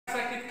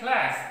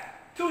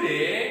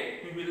Today,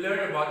 we will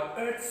learn about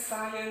Earth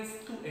Science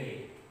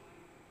 2A.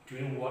 Do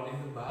you know what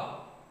it's about?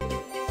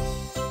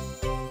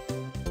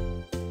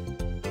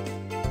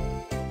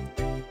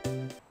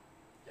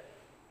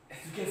 As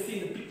you can see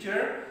in the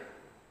picture,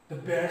 the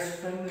bear's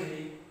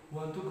family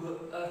want to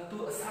go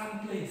to some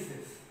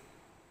places.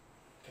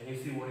 Can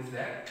you see what is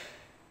that?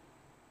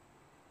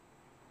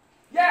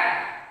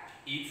 Yeah!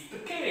 It's the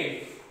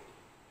cave.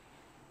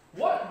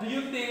 What do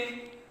you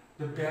think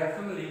the bear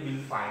family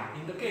will find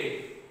in the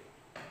cave?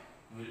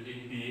 Will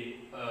it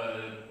be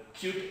a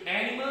cute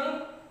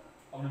animal?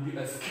 Or will it be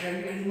a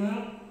scary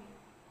animal?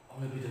 Or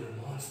will it be the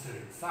monster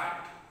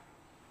inside?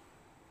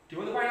 Do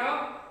you want to find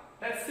out?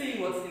 Let's see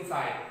what's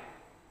inside.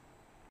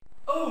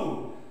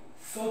 Oh,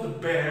 so the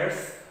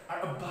bears are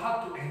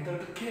about to enter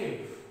the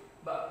cave.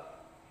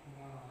 But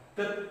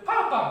the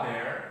Papa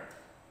Bear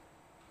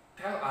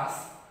tells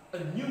us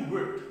a new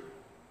word.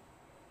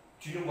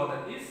 Do you know what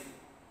that is?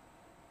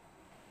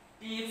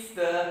 It's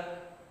the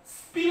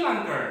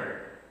spelunker.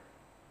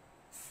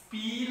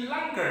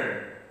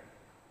 Spelunker.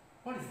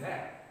 What is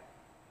that?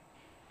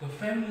 The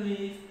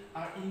families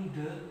are in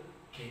the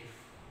cave.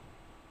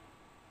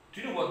 Do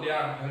you know what they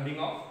are holding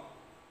off?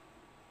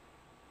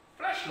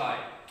 Flashlight.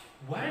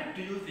 Why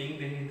do you think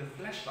they need the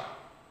flashlight?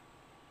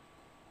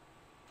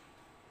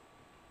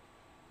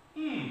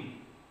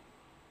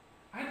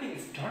 I think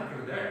it's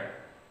darker there.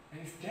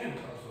 And it's damp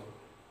also.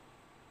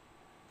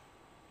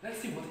 Let's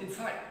see what's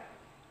inside.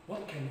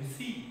 What can we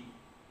see?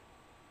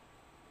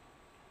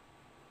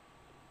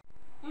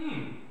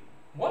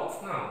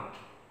 What's now?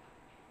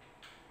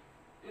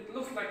 It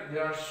looks like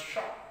there are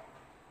sharp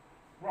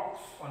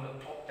rocks on the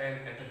top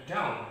and at the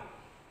down.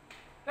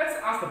 Let's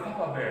ask the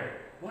Papa Bear.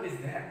 What is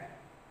that?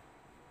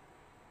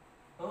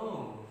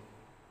 Oh,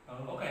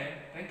 okay,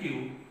 thank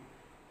you.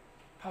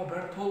 Papa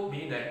Bear told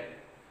me that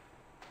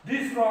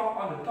this rock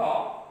on the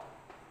top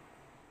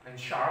and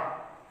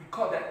sharp, we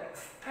call that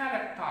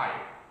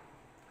stalactite.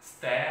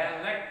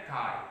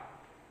 Stalactite.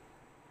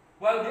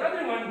 While the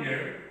other one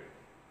here,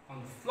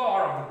 on the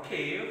floor of the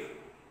cave,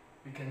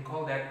 we can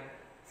call that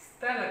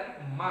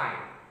stalagmite.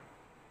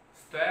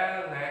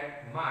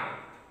 Stalagmite.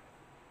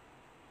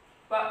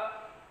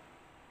 But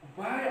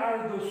why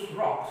are those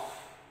rocks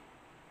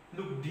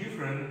look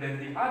different than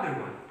the other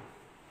one?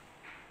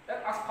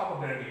 Let's ask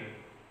Papa Bear again.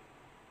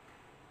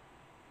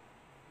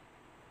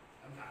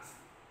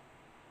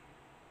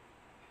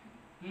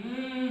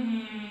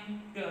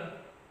 Yeah.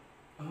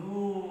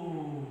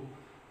 Oh,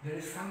 there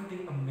is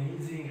something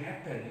amazing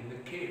happened in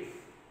the cave.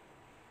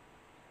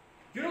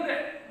 You know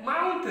that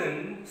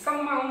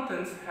some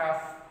mountains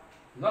have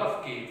a lot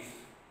of caves,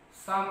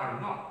 some are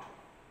not.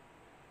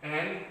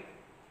 And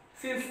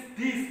since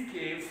these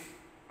caves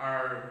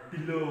are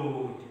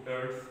below the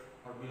earth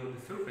or below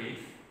the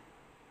surface,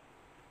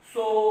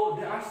 so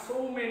there are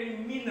so many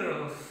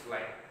minerals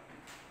like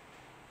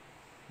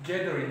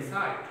gathered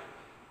inside.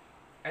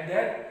 And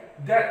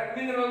that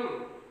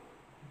mineral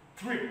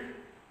drip,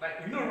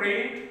 like you know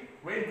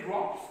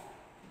raindrops,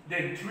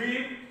 they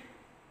drip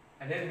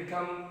and then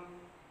become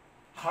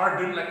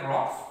hardened like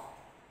rocks.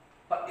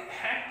 But it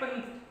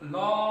happened a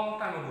long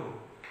time ago.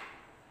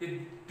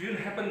 It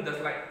didn't happen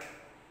just like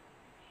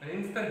an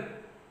instant.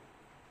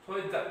 So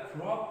it's that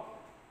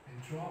drop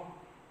and drop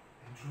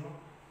and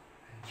drop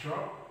and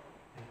drop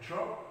and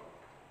drop,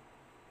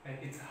 and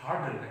it's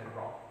hardened like a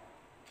rock.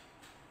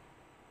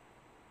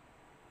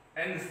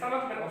 And the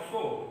stalagmite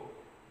also.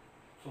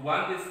 So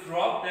once it's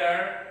dropped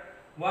there,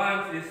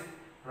 once it's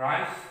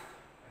rise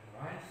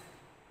and rise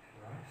and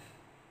rise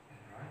and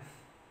rise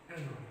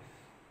and rise.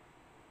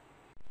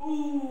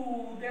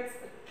 Ooh, that's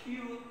a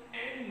cute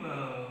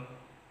animal.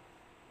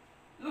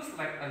 Looks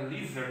like a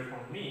lizard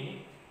for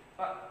me,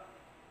 but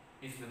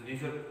is the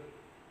lizard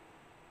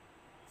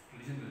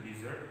the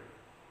lizard?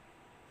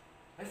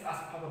 Let's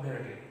ask Papa Bear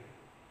again.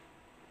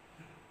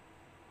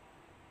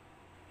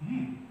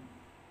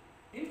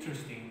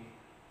 Interesting.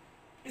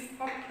 It's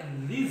not a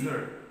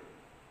lizard.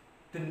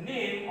 The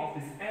name of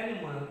this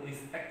animal is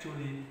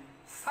actually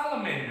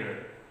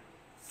salamander.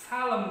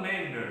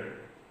 Salamander.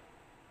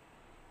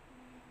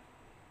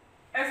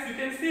 As you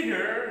can see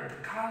here,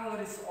 the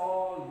color is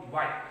all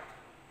white.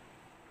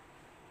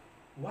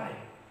 Why?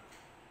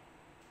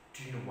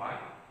 Do you know why?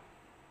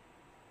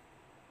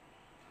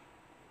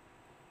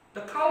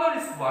 The color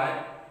is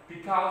white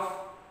because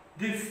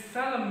this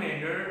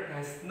salamander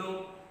has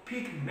no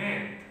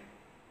pigment.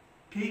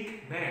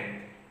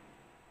 Pigment,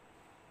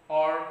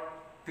 or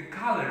the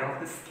color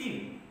of the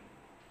skin.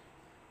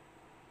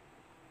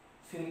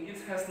 Since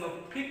it has no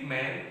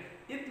pigment,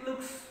 it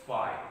looks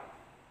white.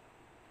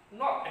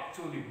 Not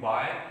actually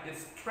white,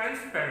 it's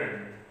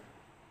transparent.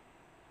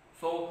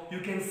 So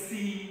you can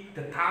see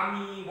the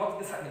tummy,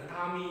 what's inside the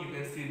tummy, you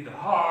can see the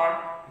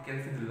heart, you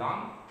can see the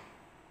lung.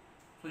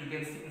 So you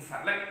can see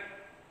inside, like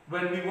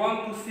when we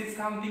want to see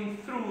something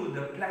through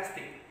the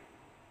plastic.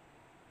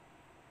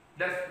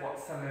 That's what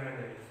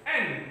salamander is.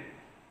 And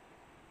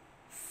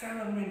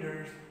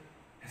salamanders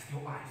has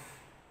no eyes.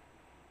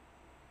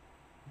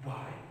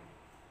 Why?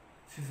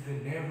 Since they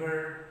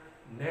never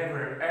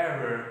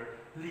ever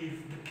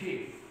leave the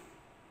cave.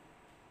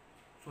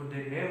 so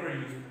they never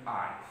use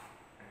eyes,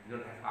 and they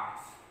don't have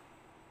eyes.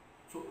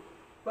 So,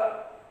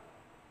 but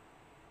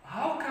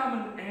how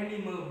come an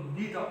animal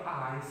without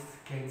eyes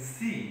can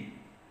see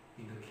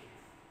in the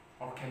cave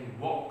or can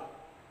walk?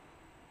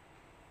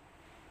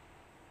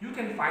 You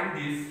can find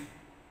this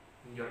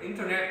in your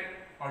internet,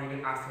 or you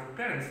can ask your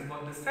parents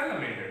about the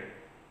salamander.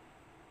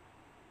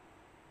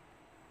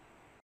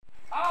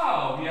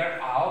 Oh, we are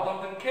out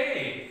of the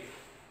cave.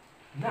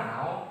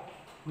 Now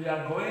we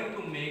are going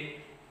to make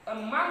a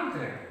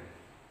mountain.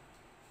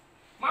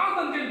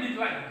 Mountain can be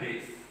like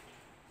this.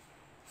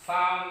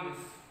 Some is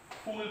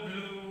full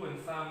blue and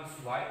some is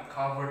white,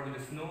 covered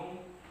with snow,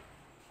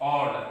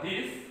 or like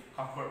this,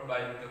 covered by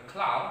the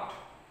cloud,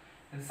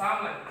 and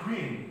some like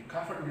green,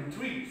 covered with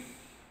trees.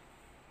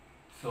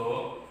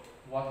 So,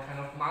 what kind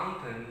of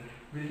mountain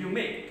will you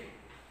make?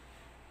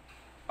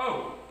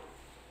 Oh,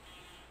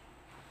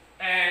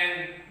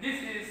 and this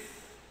is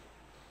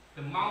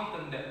the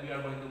mountain that we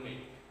are going to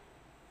make.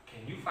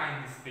 Can you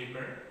find this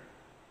paper?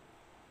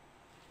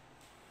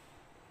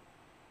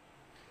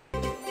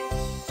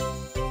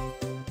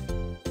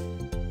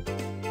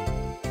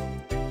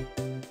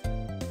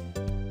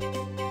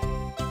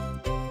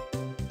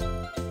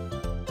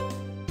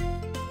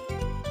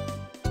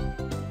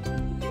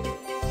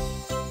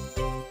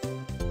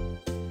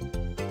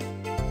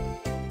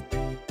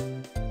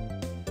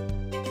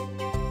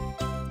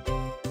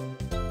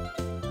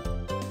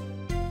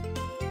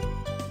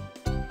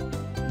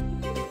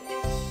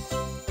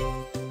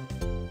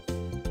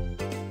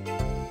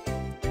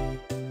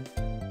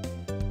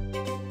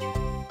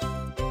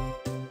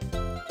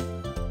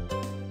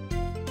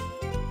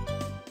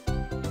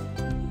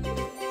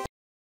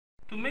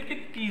 To make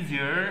it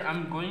easier,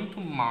 I'm going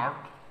to mark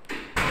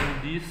on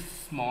these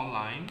small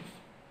lines.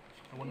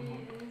 I want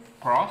to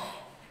cross.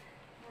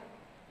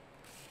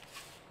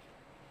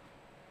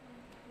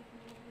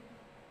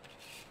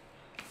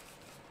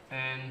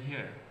 And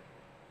here.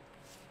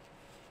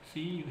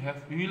 See,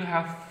 you will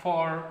have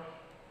 4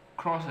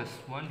 crosses.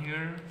 One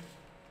here,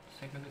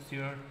 second is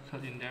here,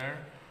 third in there,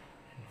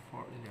 and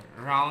 4 in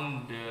there,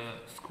 around the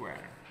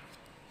square.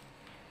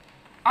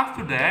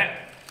 After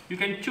that, you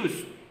can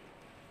choose.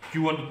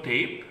 You want to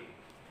tape,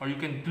 or you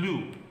can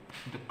glue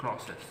the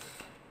crosses.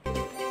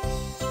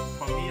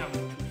 For me, I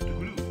will choose to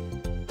glue.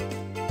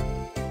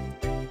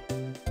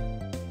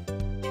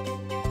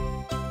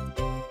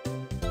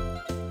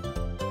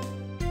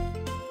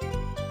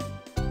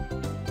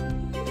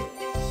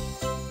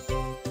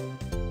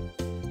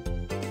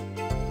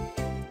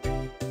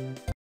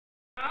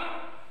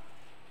 Now,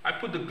 I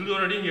put the glue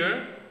already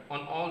here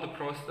on all the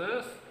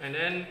crosses, and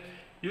then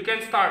you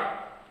can start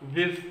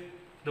with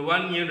the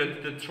one near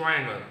the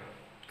triangle.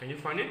 Can you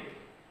find it?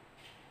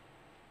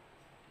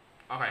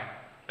 Okay,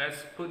 let's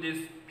put this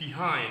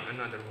behind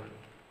another one.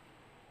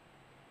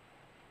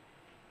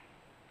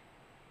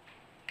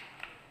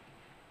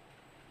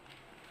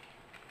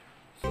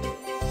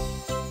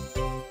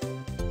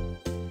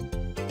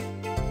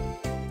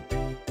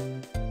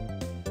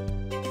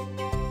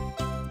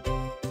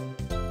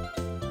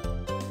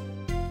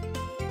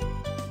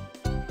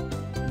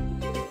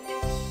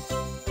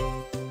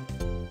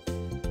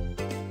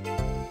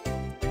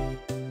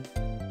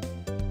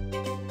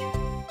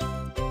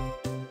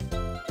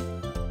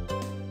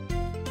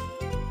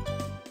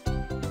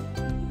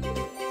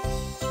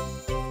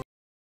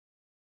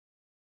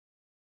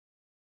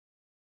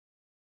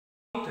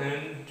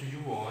 Mountain do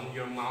you want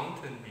your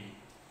mountain be?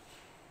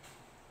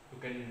 You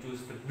can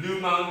choose the blue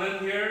mountain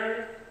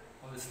here,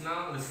 or the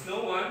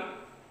snow one,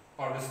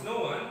 or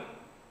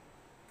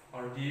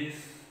this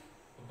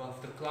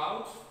above the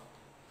clouds,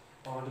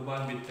 or the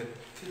one with the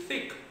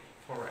thick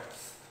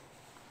forest.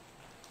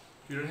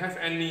 You don't have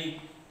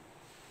any.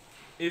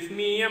 If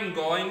me, I'm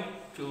going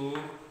to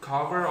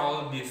cover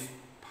all these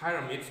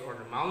pyramids or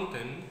the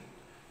mountain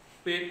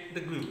with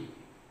the glue.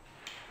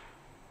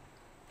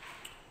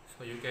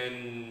 So you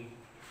can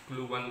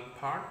glue one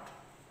part,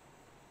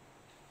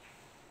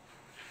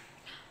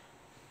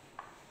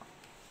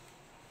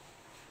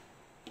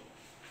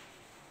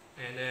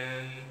 and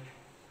then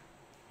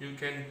you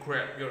can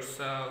grab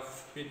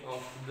yourself a bit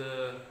of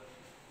the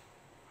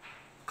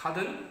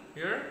cotton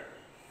here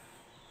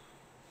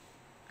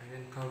and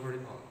then cover it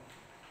all.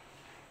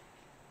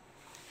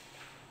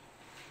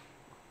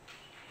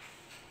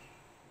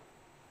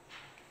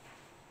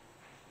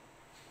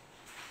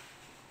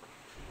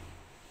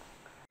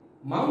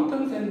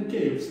 Mountains and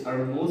caves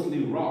are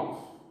mostly rocks,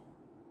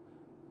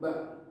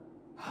 but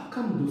how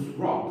come those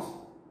rocks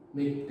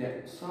make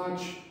that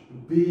such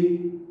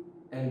big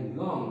and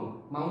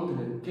long mountain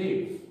and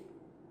caves?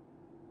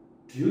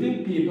 Do you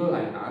think people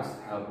like us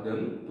help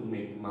them to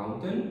make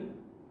mountain?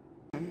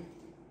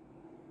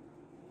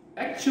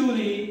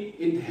 Actually,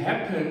 it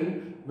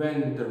happened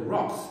when the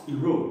rocks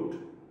erode.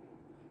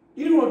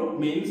 Erode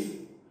means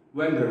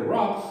when the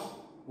rocks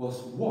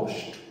was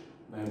washed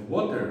by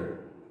water,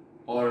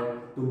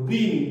 or the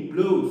wind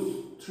blows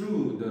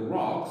through the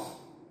rocks,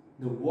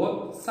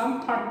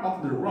 some part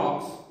of the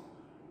rocks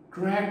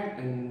cracked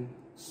and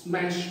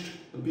smashed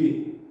a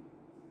bit.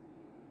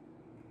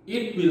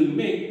 it will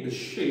make the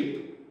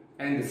shape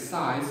and the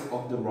size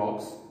of the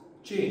rocks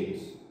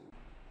change.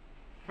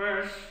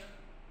 First,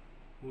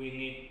 we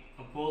need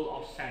a bowl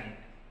of sand.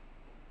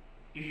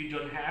 If you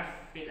don't have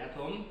it at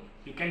home,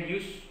 you can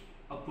use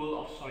a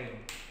bowl of soil.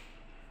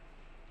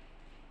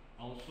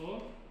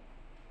 Also,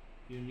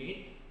 you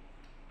need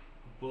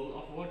a bowl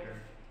of water.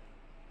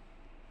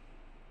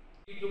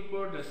 You need to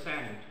pour the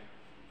sand.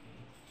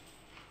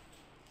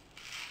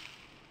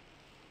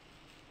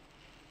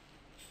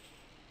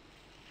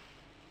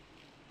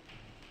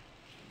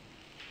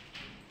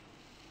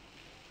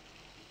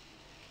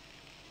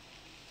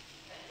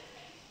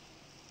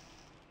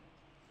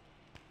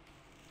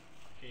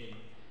 Okay.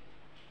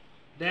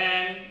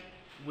 Then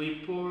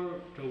we pour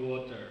the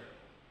water.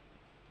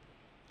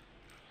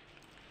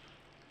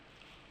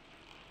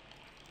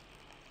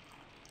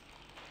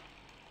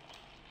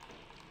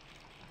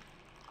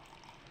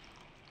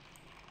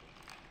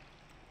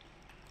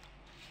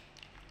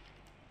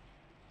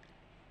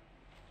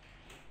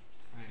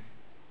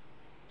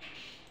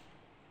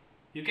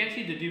 You can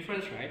see the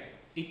difference, right?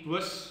 It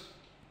was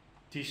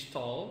this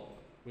tall,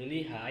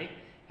 really high,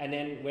 and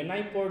then when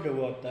I pour the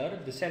water,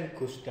 the sand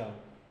goes down.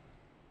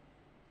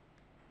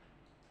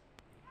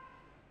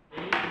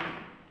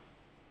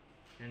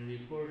 And we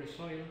pour the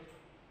soil.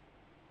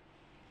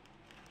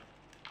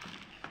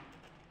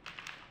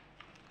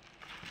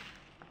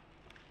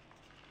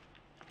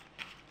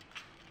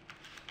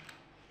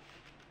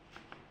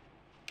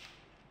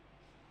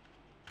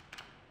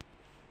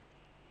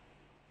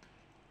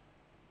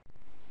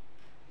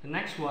 The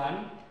next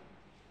one,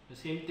 the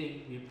same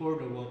thing, we pour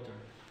the water.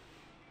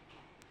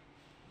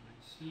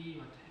 Let's see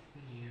what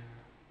happened here.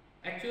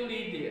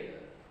 Actually,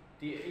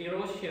 the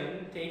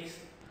erosion takes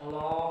a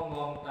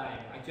long time.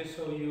 I just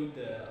show you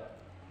the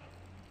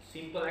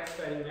simple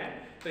experiment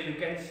so you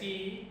can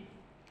see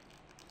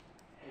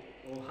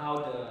how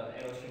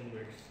the erosion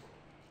works.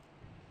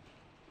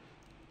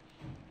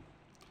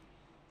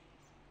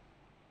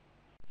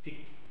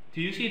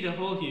 Do you see the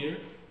hole here?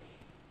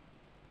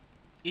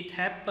 It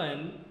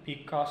happened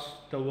because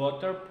the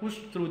water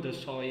pushed through the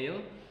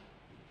soil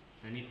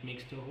and it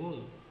makes the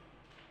hole.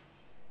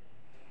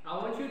 I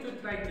want you to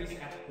try this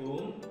at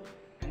home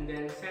and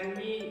then send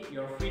me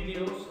your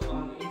videos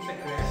on